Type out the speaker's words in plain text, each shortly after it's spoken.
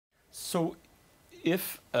So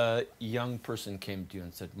if a young person came to you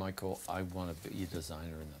and said, Michael, I want to be a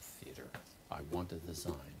designer in the theater, I want to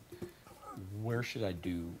design, where should I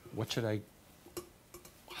do,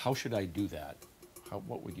 how should I do that?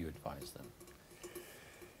 What would you advise them?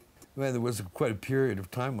 Well, there was quite a period of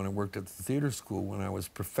time when I worked at the theater school when I was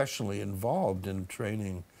professionally involved in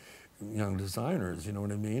training young designers, you know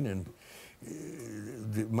what I mean? And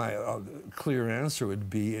my clear answer would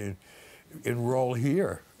be enroll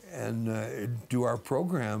here and do our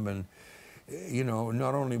program, and you know,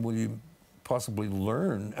 not only will you possibly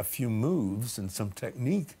learn a few moves and some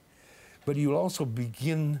technique, but you'll also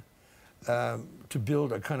begin to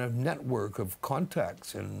build a kind of network of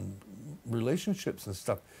contacts and relationships and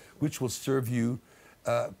stuff, which will serve you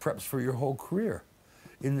perhaps for your whole career,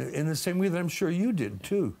 in the same way that I'm sure you did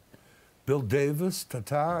too. Bill Davis,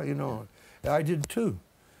 Tata, you know, I did too.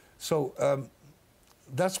 So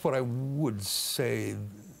that's what I would say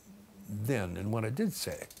then, and what I did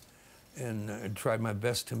say, and I tried my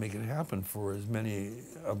best to make it happen for as many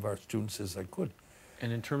of our students as I could.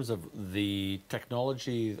 And in terms of the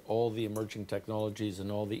technology, all the emerging technologies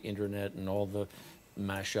and all the internet and all the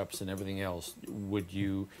mashups and everything else, would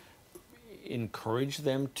you encourage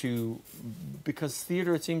them to, because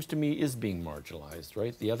theater, it seems to me, is being marginalized,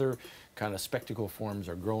 right? The other kind of spectacle forms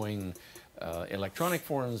are growing, electronic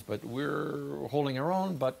forms, but we're holding our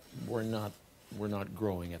own, but we're not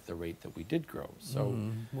growing at the rate that we did grow. So,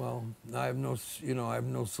 well, I have no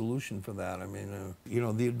solution for that. I mean, you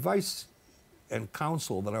know, the advice and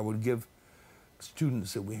counsel that I would give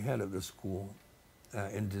students that we had at the school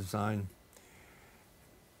in design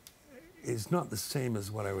is not the same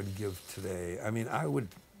as what I would give today. I mean, I would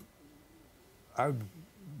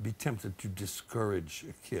be tempted to discourage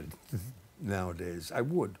a kid nowadays. I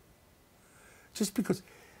would, just because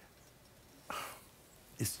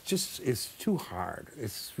it's too hard.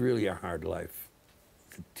 It's really a hard life.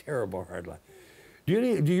 It's a terrible hard life. Do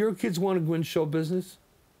your kids want to go in show business?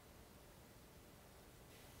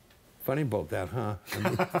 Funny about that, huh?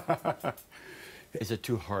 Is it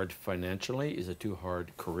too hard financially? Is it too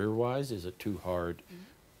hard career-wise? Is it too hard?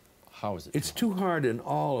 How is it? It's too hard in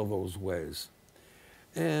all of those ways.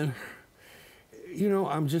 And you know,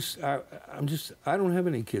 I don't have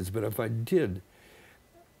any kids, but if I did,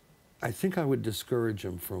 I think I would discourage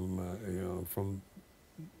them from, you know, from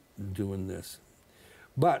doing this.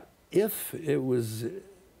 But if they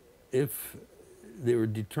were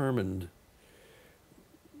determined,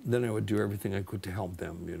 then I would do everything I could to help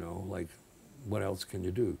them, you know, like, what else can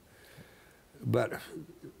you do? But,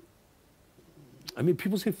 I mean,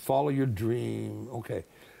 people say, follow your dream. Okay.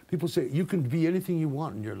 People say, you can be anything you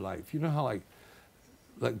want in your life. You know how,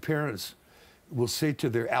 like parents will say to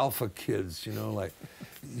their alpha kids, you know, like,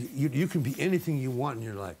 you can be anything you want in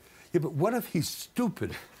your life. Yeah, but what if he's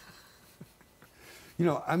stupid? You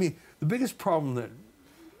know, I mean, the biggest problem that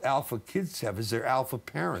alpha kids have is their alpha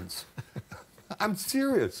parents. I'm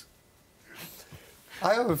serious.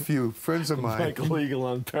 I have a few friends of mine. Michael Eagan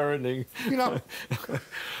on parenting. You know,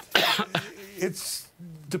 it's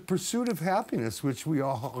the pursuit of happiness, which we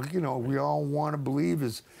all, you know, we all want to believe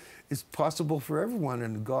is possible for everyone,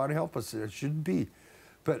 and God help us, it should be.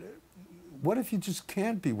 But what if you just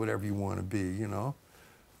can't be whatever you want to be, you know?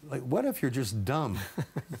 Like, what if you're just dumb?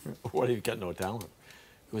 What if you've got no talent?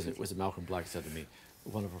 Was it Malcolm Black said to me, a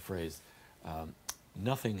wonderful phrase,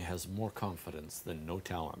 nothing has more confidence than no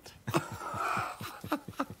talent.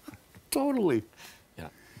 Totally. Yeah.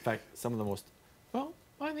 In fact, some of the most, well,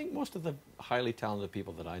 I think most of the highly talented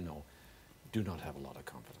people that I know do not have a lot of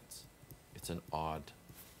confidence. It's an odd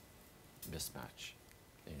mismatch.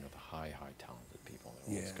 You know, the high talented people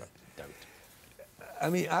that always got doubt. I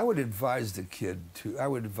mean, I would advise the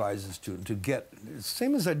student to get,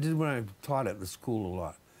 same as I did when I taught at the school a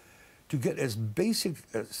lot, to get as basic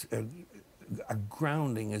as a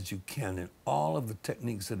grounding as you can in all of the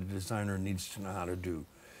techniques that a designer needs to know how to do,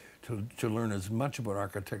 to learn as much about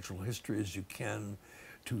architectural history as you can,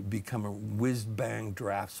 to become a whiz-bang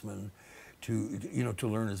draftsman, to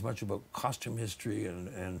learn as much about costume history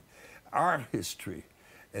and art history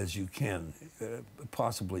as you can,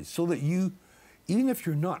 possibly, so that you, even if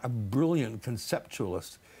you're not a brilliant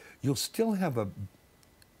conceptualist, you'll still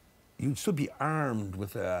be armed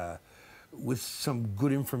with some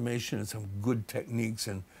good information and some good techniques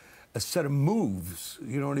and a set of moves,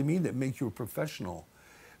 you know what I mean, that make you a professional.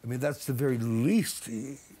 I mean, that's the very least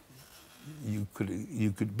you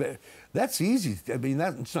could be. That's easy. I mean,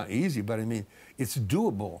 it's not easy, but I mean, it's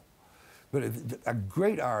doable. But a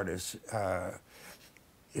great artist,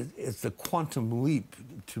 it's the quantum leap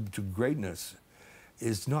to greatness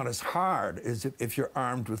is not as hard as if you're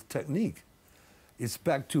armed with technique. it's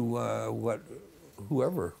back to what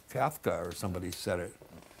whoever, Kafka or somebody said it.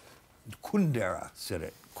 Kundera said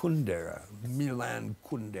it. Kundera, Milan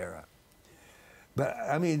Kundera. But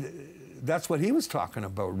I mean, that's what he was talking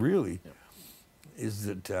about, really, is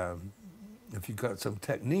that if you got some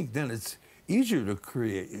technique, then it's easier to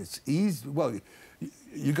create. It's easy. Well,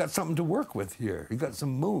 you got something to work with here. You got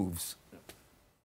some moves.